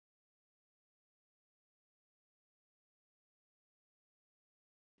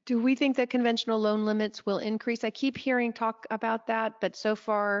Do we think that conventional loan limits will increase? I keep hearing talk about that, but so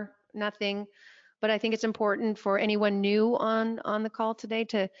far nothing. But I think it's important for anyone new on the call today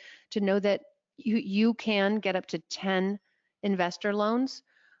to know that you can get up to 10 investor loans.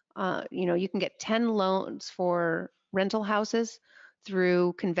 You can get 10 loans for rental houses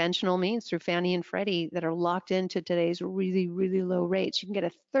through conventional means, through Fannie and Freddie, that are locked into today's really, really low rates. You can get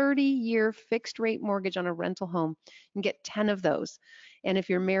a 30-year fixed rate mortgage on a rental home. You can get 10 of those. And if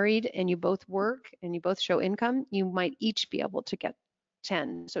you're married and you both work and you both show income, you might each be able to get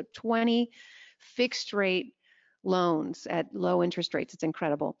 10. So 20 fixed rate loans at low interest rates. It's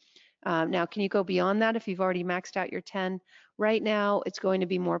incredible. Now, can you go beyond that if you've already maxed out your 10? Right now, it's going to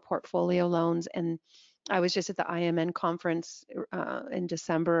be more portfolio loans. And I was just at the IMN conference in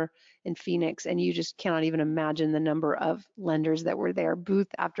December in Phoenix, and you just cannot even imagine the number of lenders that were there. Booth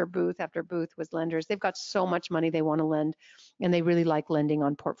after booth after booth was lenders. They've got so much money they want to lend, and they really like lending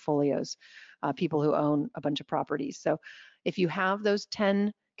on portfolios, people who own a bunch of properties. So if you have those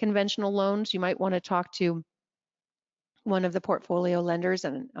 10 conventional loans, you might want to talk to one of the portfolio lenders,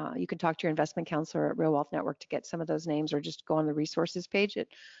 and you can talk to your investment counselor at Real Wealth Network to get some of those names, or just go on the resources page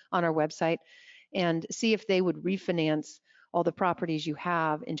on our website and see if they would refinance all the properties you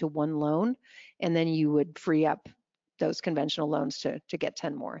have into one loan, and then you would free up those conventional loans to get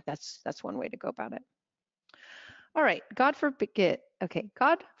 10 more. That's one way to go about it. All right, God forbid,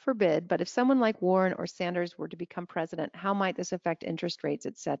 but if someone like Warren or Sanders were to become president, how might this affect interest rates,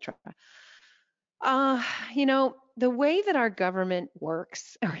 etc.? The way that our government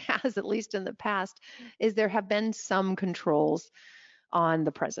works, or has at least in the past, is there have been some controls on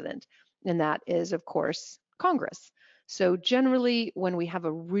the president, and that is, of course, Congress. So generally, when we have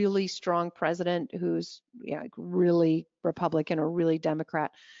a really strong president who's like really Republican or really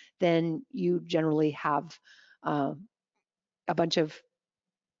Democrat, then you generally have a bunch of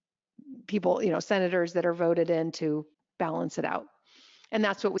people, senators that are voted in to balance it out. And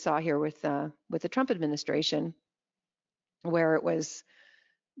that's what we saw here with the Trump administration, where it was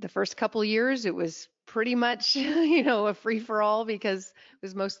the first couple of years, it was pretty much, a free for all, because it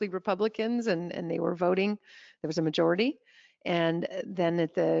was mostly Republicans and they were voting. There was a majority. And then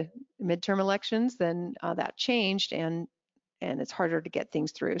at the midterm elections, then that changed, and it's harder to get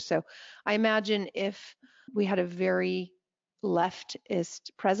things through. So I imagine if we had a very leftist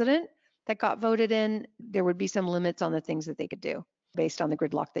president that got voted in, there would be some limits on the things that they could do based on the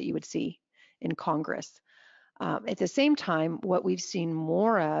gridlock that you would see in Congress. At the same time, what we've seen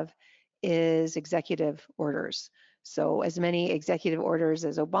more of is executive orders. So as many executive orders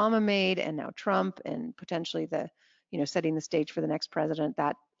as Obama made, and now Trump, and potentially setting the stage for the next president,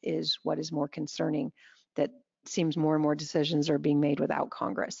 that is what is more concerning, that seems more and more decisions are being made without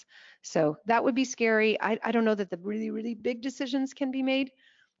Congress. So that would be scary. I don't know that the really, really big decisions can be made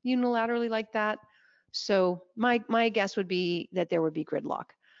unilaterally like that. So my guess would be that there would be gridlock.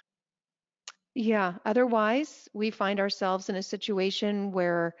 Yeah, otherwise, we find ourselves in a situation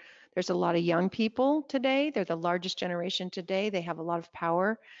where there's a lot of young people today. They're the largest generation today. They have a lot of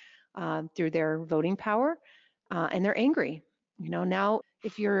power through their voting power, and they're angry. Now,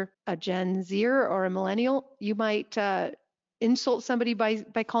 if you're a Gen Zer or a millennial, you might insult somebody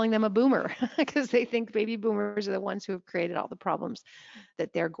by calling them a boomer, because they think baby boomers are the ones who have created all the problems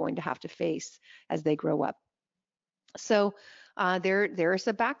that they're going to have to face as they grow up. So there's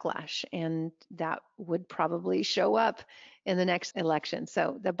a backlash, and that would probably show up in the next election.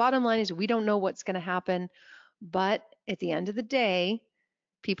 So the bottom line is, we don't know what's going to happen, but at the end of the day,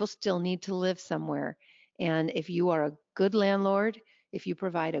 people still need to live somewhere. And if you are a good landlord, if you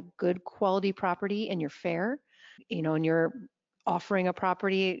provide a good quality property and you're fair, and you're offering a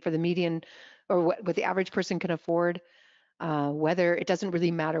property for the median, or what the average person can afford, whether it doesn't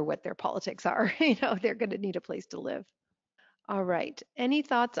really matter what their politics are, they're going to need a place to live. All right. Any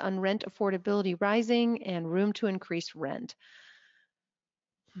thoughts on rent affordability rising and room to increase rent?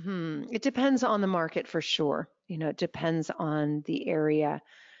 It depends on the market for sure. It depends on the area.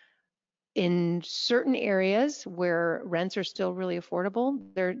 In certain areas where rents are still really affordable,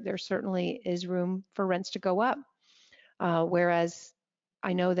 there certainly is room for rents to go up. Whereas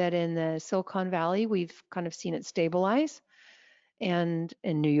I know that in the Silicon Valley, we've kind of seen it stabilize. And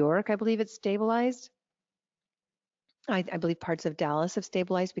in New York, I believe it's stabilized. I believe parts of Dallas have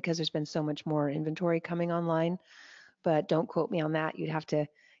stabilized because there's been so much more inventory coming online, but don't quote me on that. You'd have to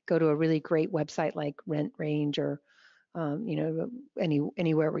go to a really great website like Rent Range, or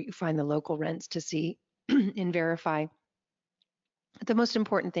anywhere where you find the local rents to see and verify. The most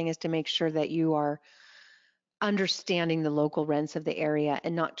important thing is to make sure that you are understanding the local rents of the area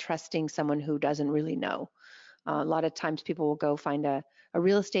and not trusting someone who doesn't really know. A lot of times people will go find a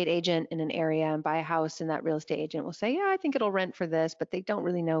real estate agent in an area and buy a house, and that real estate agent will say, yeah, I think it'll rent for this, but they don't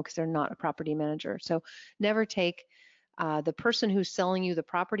really know because they're not a property manager. So never take the person who's selling you the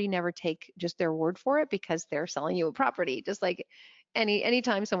property, never take just their word for it, because they're selling you a property. Just like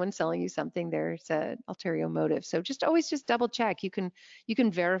anytime someone's selling you something, there's an ulterior motive. So just always just double check. You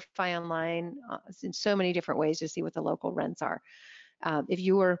can verify online in so many different ways to see what the local rents are. If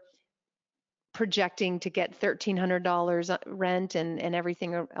you were projecting to get $1,300 rent and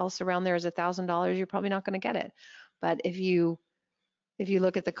everything else around there is $1,000, you're probably not going to get it. But if you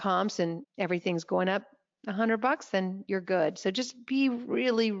look at the comps and everything's going up $100, then you're good. So just be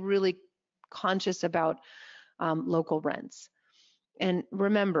really, really conscious about local rents. And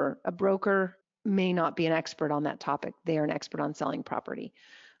remember, a broker may not be an expert on that topic. They are an expert on selling property.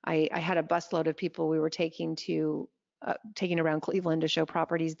 I had a busload of people we were taking around Cleveland to show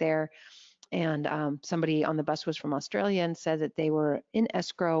properties there, and somebody on the bus was from Australia and said that they were in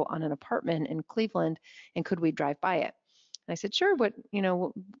escrow on an apartment in Cleveland, and could we drive by it? And I said, sure, but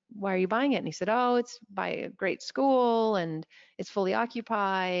why are you buying it? And he said, oh, it's by a great school and it's fully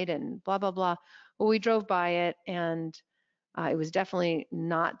occupied and blah, blah, blah. Well, we drove by it, and it was definitely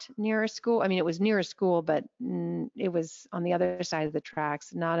not near a school. I mean, it was near a school, but it was on the other side of the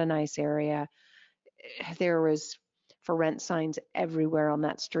tracks, not a nice area. There was for rent signs everywhere on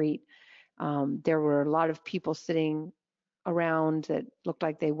that street. There were a lot of people sitting around that looked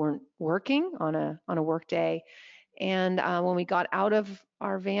like they weren't working on a work day. And when we got out of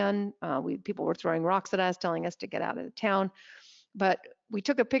our van, people were throwing rocks at us, telling us to get out of the town. But we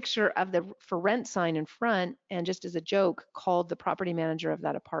took a picture of the for rent sign in front, and just as a joke, called the property manager of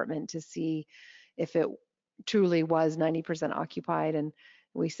that apartment to see if it truly was 90% occupied. And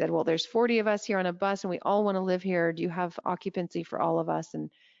we said, well, there's 40 of us here on a bus and we all want to live here. Do you have occupancy for all of us? And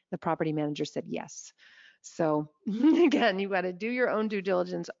the property manager said yes. So again, you got to do your own due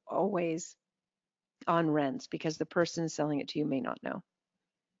diligence always on rents, because the person selling it to you may not know.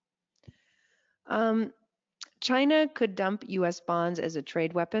 China could dump US bonds as a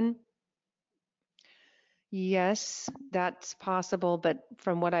trade weapon. Yes, that's possible, but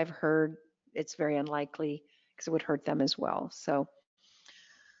from what I've heard, it's very unlikely because it would hurt them as well. So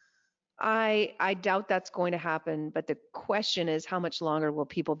I doubt that's going to happen, but the question is, how much longer will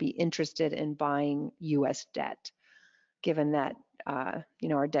people be interested in buying US debt, given that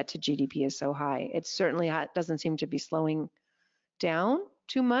our debt to GDP is so high? It certainly doesn't seem to be slowing down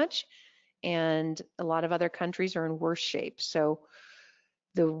too much, and a lot of other countries are in worse shape. So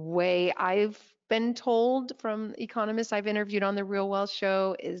the way I've been told from economists I've interviewed on the Real Wealth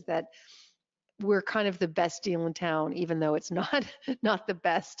Show is that we're kind of the best deal in town, even though it's not the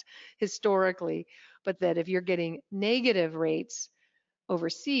best historically. But that if you're getting negative rates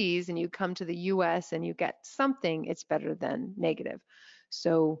overseas and you come to the US and you get something, it's better than negative.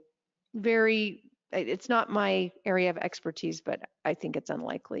 So it's not my area of expertise, but I think it's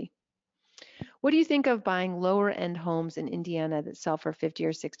unlikely. What do you think of buying lower end homes in Indiana that sell for 50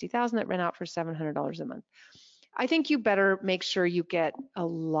 or 60,000 that rent out for $700 a month? I think you better make sure you get a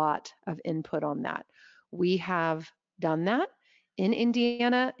lot of input on that. We have done that in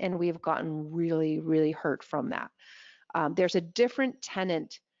Indiana, and we've gotten really, really hurt from that. There's a different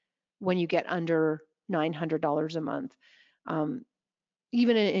tenant when you get under $900 a month.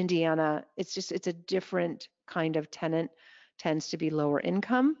 Even in Indiana, it's a different kind of tenant, tends to be lower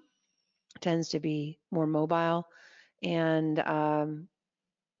income, tends to be more mobile, and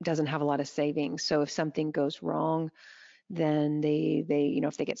doesn't have a lot of savings. So if something goes wrong, then they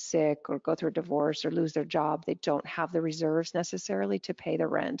if they get sick or go through a divorce or lose their job, they don't have the reserves necessarily to pay the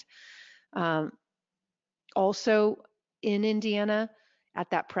rent. Also in Indiana,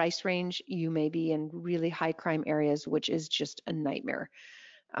 at that price range, you may be in really high crime areas, which is just a nightmare.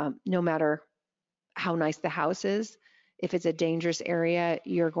 No matter how nice the house is, if it's a dangerous area,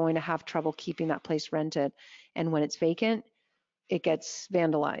 you're going to have trouble keeping that place rented. And when it's vacant, it gets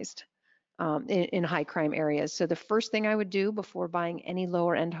vandalized in high crime areas. So the first thing I would do before buying any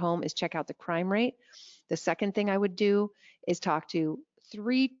lower end home is check out the crime rate. The second thing I would do is talk to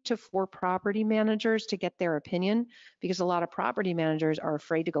 3 to 4 property managers to get their opinion, because a lot of property managers are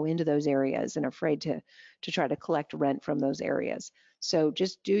afraid to go into those areas and afraid to try to collect rent from those areas. So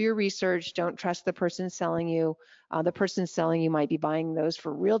just do your research. Don't trust the person selling you. The person selling you might be buying those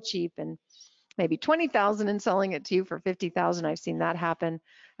for real cheap and maybe 20,000 and selling it to you for 50,000. I've seen that happen.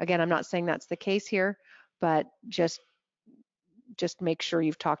 Again, I'm not saying that's the case here, but just make sure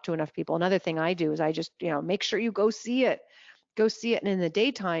you've talked to enough people. Another thing I do is I just, make sure you go see it. Go see it, and in the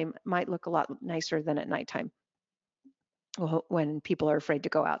daytime might look a lot nicer than at nighttime. when people are afraid to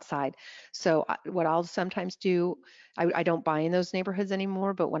go outside. So what I'll sometimes do, I don't buy in those neighborhoods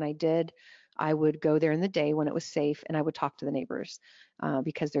anymore, but when I did, I would go there in the day when it was safe, and I would talk to the neighbors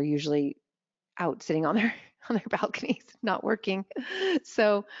because they're usually out sitting on their on their balconies, not working.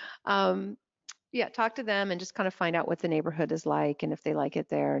 So um, yeah, talk to them and just kind of find out what the neighborhood is like and if they like it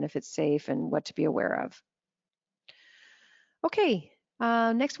there and if it's safe and what to be aware of. Okay,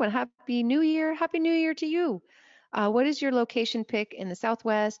 next one. Happy New Year. Happy New Year to you. What is your location pick in the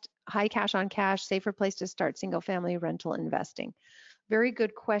Southwest? High cash on cash, safer place to start single family rental investing? Very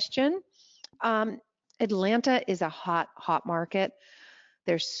good question. Um, Atlanta is a hot, hot market.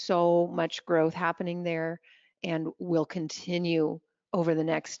 There's so much growth happening there and will continue over the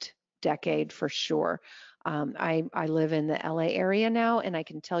next decade for sure. I live in the LA area now, and I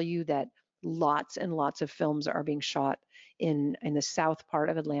can tell you that lots and lots of films are being shot in the south part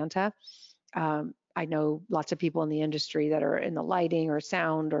of Atlanta. I know lots of people in the industry that are in the lighting or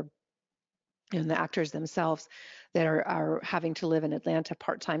sound or and the actors themselves that are having to live in Atlanta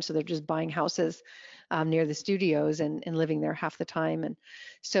part time. So they're just buying houses near the studios and living there half the time. And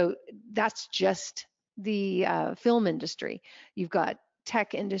so that's just the film industry. You've got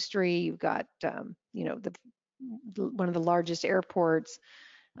tech industry. You've got the one of the largest airports.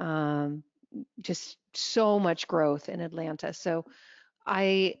 Um, just so much growth in Atlanta. So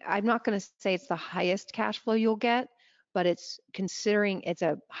I'm not going to say it's the highest cash flow you'll get, but it's considering it's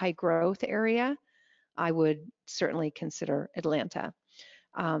a high growth area. I would certainly consider Atlanta,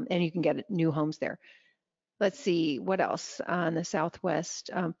 and you can get new homes there. Let's see what else on the Southwest.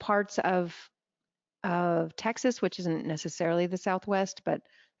 Parts of Texas, which isn't necessarily the Southwest, but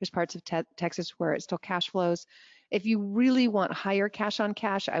there's parts of Texas where it still cash flows. If you really want higher cash on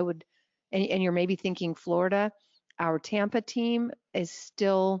cash, I would, and you're maybe thinking Florida, our Tampa team is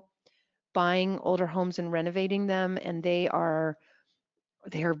still buying older homes and renovating them, and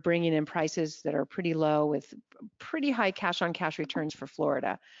they're bringing in prices that are pretty low with pretty high cash on cash returns for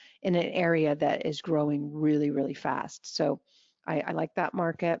Florida in an area that is growing really, really fast. So I like that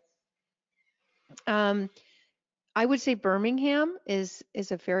market. Um, I would say Birmingham is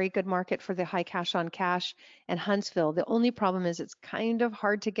a very good market for the high cash on cash, and Huntsville. The only problem is it's kind of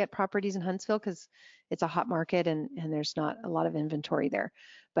hard to get properties in Huntsville because it's a hot market and there's not a lot of inventory there.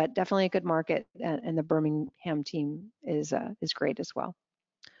 But definitely a good market, and the Birmingham team is great as well.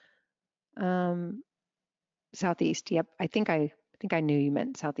 Um, Southeast. Yep, I think I knew you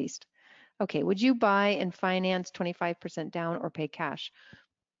meant Southeast. Okay, would you buy and finance 25% down or pay cash?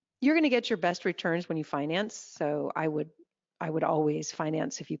 You're going to get your best returns when you finance, so I would always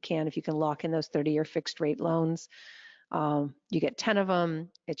finance if you can. If you can lock in those 30-year fixed rate loans, you get 10 of them.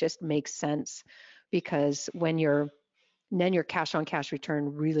 It just makes sense because then your cash on cash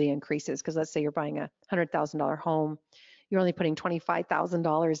return really increases. Because let's say you're buying a $100,000 home, you're only putting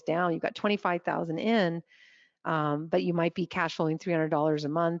 $25,000 down. You've got 25,000 in, but you might be cash flowing $300 a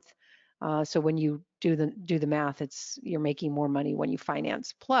month. So when you do the math, you're making more money when you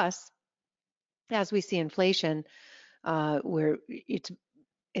finance. Plus, as we see inflation, where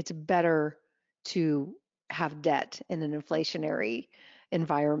it's better to have debt in an inflationary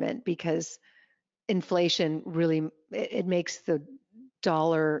environment because inflation really it makes the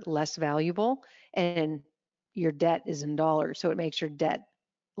dollar less valuable, and your debt is in dollars, so it makes your debt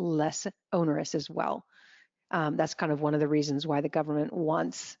less onerous as well. That's kind of one of the reasons why the government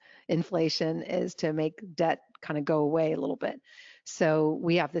wants inflation is to make debt kind of go away a little bit. So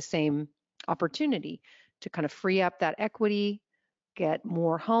we have the same opportunity to kind of free up that equity, get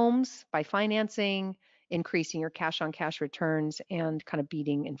more homes by financing, increasing your cash on cash returns, and kind of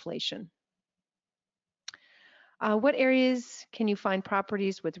beating inflation. What areas can you find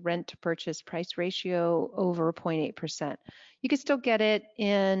properties with rent to purchase price ratio over 0.8%? You can still get it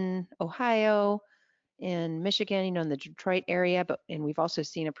in Ohio, in Michigan, in the Detroit area, and we've also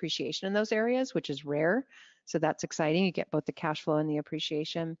seen appreciation in those areas, which is rare. So that's exciting. You get both the cash flow and the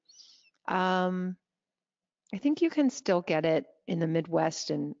appreciation. Um, I think you can still get it in the Midwest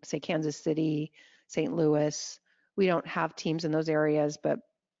and say Kansas City, St. Louis. We don't have teams in those areas, but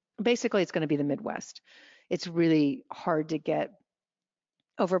basically it's going to be the Midwest. It's really hard to get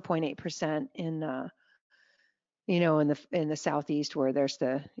over 0.8% in the Southeast where there's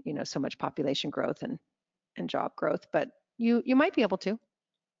so much population growth and job growth, but you might be able to.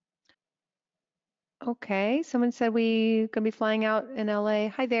 Okay, someone said we gonna be flying out in LA.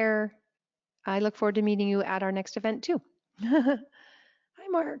 Hi there. I look forward to meeting you at our next event too. Hi,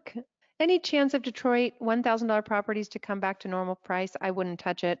 Mark. Any chance of Detroit $1,000 properties to come back to normal price? I wouldn't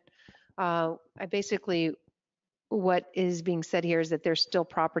touch it. I basically what is being said here is that there's still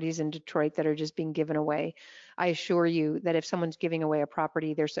properties in Detroit that are just being given away. I assure you that if someone's giving away a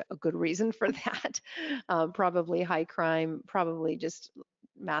property, there's a good reason for that. Probably high crime, probably just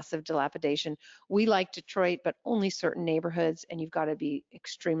massive dilapidation. We like Detroit, but only certain neighborhoods, and you've got to be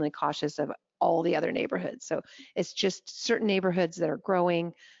extremely cautious of all the other neighborhoods. So it's just certain neighborhoods that are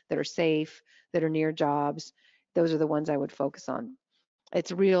growing, that are safe, that are near jobs. Those are the ones I would focus on.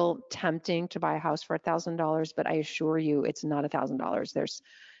 It's real tempting to buy a house for $1,000, but I assure you it's not $1,000. There's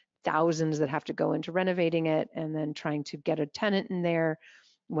thousands that have to go into renovating it and then trying to get a tenant in there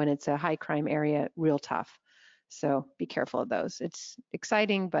when it's a high crime area, real tough. So be careful of those. It's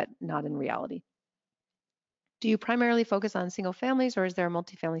exciting, but not in reality. Do you primarily focus on single families or is there a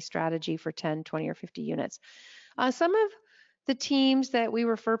multifamily strategy for 10, 20, or 50 units? Some of the teams that we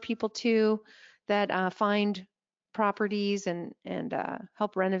refer people to that find properties and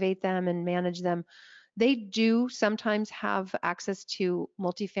help renovate them and manage them, they do sometimes have access to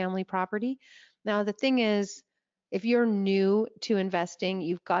multifamily property. Now the thing is, if you're new to investing,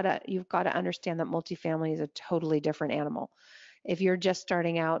 you've got to understand that multifamily is a totally different animal. If you're just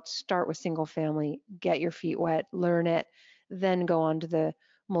starting out, start with single family, get your feet wet, learn it, then go on to the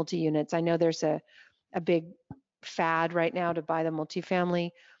multi units. I know there's a big fad right now to buy the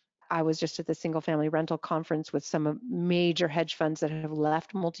multifamily. I was just at the single family rental conference with some major hedge funds that have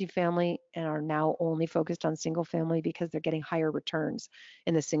left multifamily and are now only focused on single family because they're getting higher returns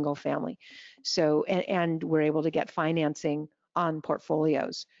in the single family. So, and we're able to get financing on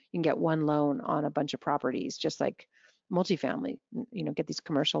portfolios. You can get one loan on a bunch of properties, just like multifamily, get these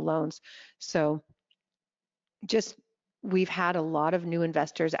commercial loans. So just we've had a lot of new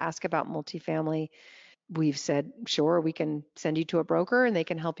investors ask about multifamily. We've said, sure, we can send you to a broker and they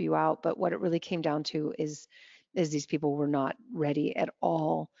can help you out. But what it really came down to is these people were not ready at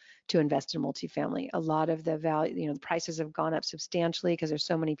all to invest in multifamily. A lot of the value, the prices have gone up substantially because there's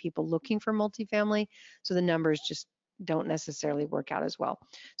so many people looking for multifamily. So the numbers just don't necessarily work out as well.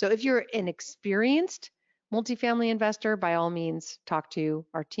 So if you're an experienced multifamily investor, by all means, talk to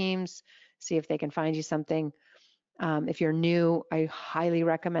our teams, see if they can find you something. If you're new, I highly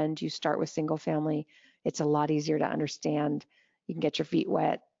recommend you start with single family. It's a lot easier to understand. You can get your feet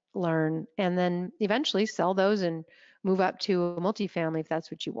wet, learn, and then eventually sell those and move up to a multifamily if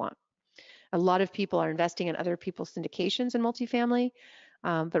that's what you want. A lot of people are investing in other people's syndications in multifamily,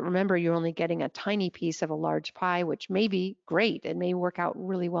 but remember, you're only getting a tiny piece of a large pie, which may be great. It may work out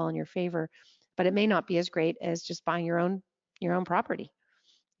really well in your favor, but it may not be as great as just buying your own property.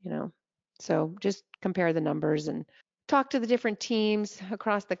 You know, so just compare the numbers and talk to the different teams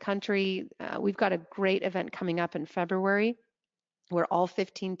across the country. We've got a great event coming up in February where all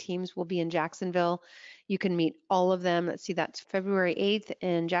 15 teams will be in Jacksonville. You can meet all of them. Let's see, that's February 8th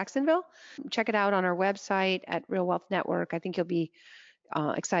in Jacksonville. Check it out on our website at Real Wealth Network. I think you'll be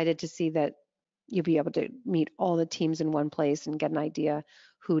excited to see that you'll be able to meet all the teams in one place and get an idea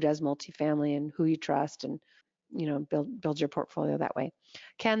who does multifamily and who you trust and build your portfolio that way.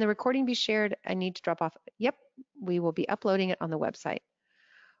 Can the recording be shared? I need to drop off. Yep, we will be uploading it on the website.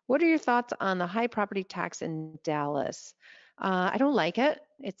 What are your thoughts on the high property tax in Dallas? I don't like it.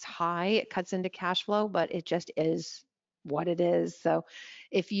 It's high. It cuts into cash flow, but it just is what it is. So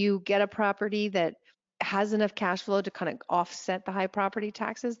if you get a property that has enough cash flow to kind of offset the high property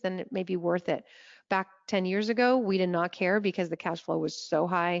taxes, then it may be worth it. Back 10 years ago, we did not care because the cash flow was so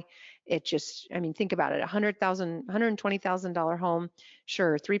high. It just, I mean, think about it, $120,000 home,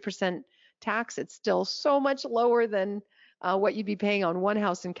 sure, 3% tax, it's still so much lower than what you'd be paying on one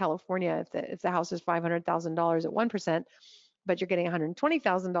house in California if the house is $500,000 at 1%, but you're getting a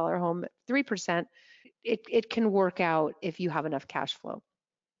 $120,000 home at 3%. It can work out if you have enough cash flow.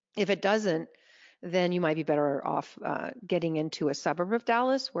 If it doesn't, then you might be better off getting into a suburb of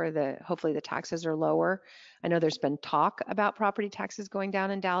Dallas where hopefully the taxes are lower. I know there's been talk about property taxes going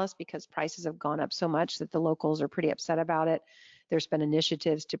down in Dallas because prices have gone up so much that the locals are pretty upset about it. There's been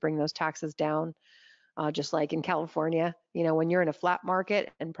initiatives to bring those taxes down, just like in California. When you're in a flat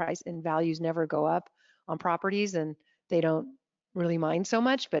market and price and values never go up on properties, and they don't really mind so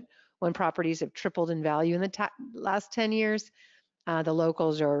much. But when properties have tripled in value in the last 10 years, the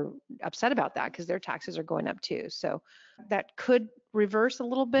locals are upset about that because their taxes are going up too. So that could reverse a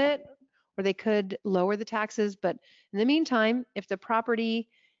little bit, or they could lower the taxes. But in the meantime, if the property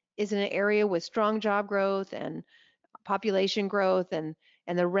is in an area with strong job growth and population growth and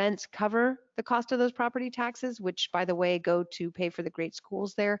the rents cover the cost of those property taxes, which by the way go to pay for the great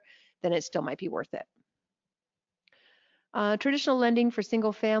schools there, then it still might be worth it. Traditional lending for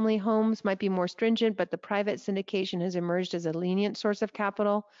single family homes might be more stringent, but the private syndication has emerged as a lenient source of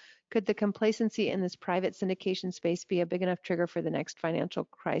capital. Could the complacency in this private syndication space be a big enough trigger for the next financial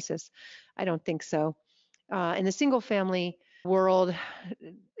crisis? I don't think so. In the single family world,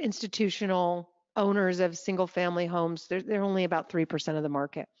 institutional owners of single family homes, they're only about 3% of the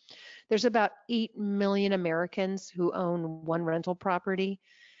market. There's about 8 million Americans who own one rental property,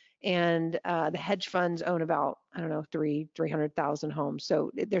 and the hedge funds own about, I don't know, 300,000 homes.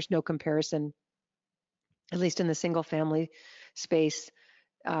 So there's no comparison, at least in the single family space.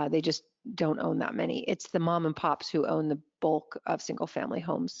 They just don't own that many. It's the mom and pops who own the bulk of single family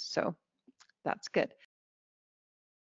homes. So that's good.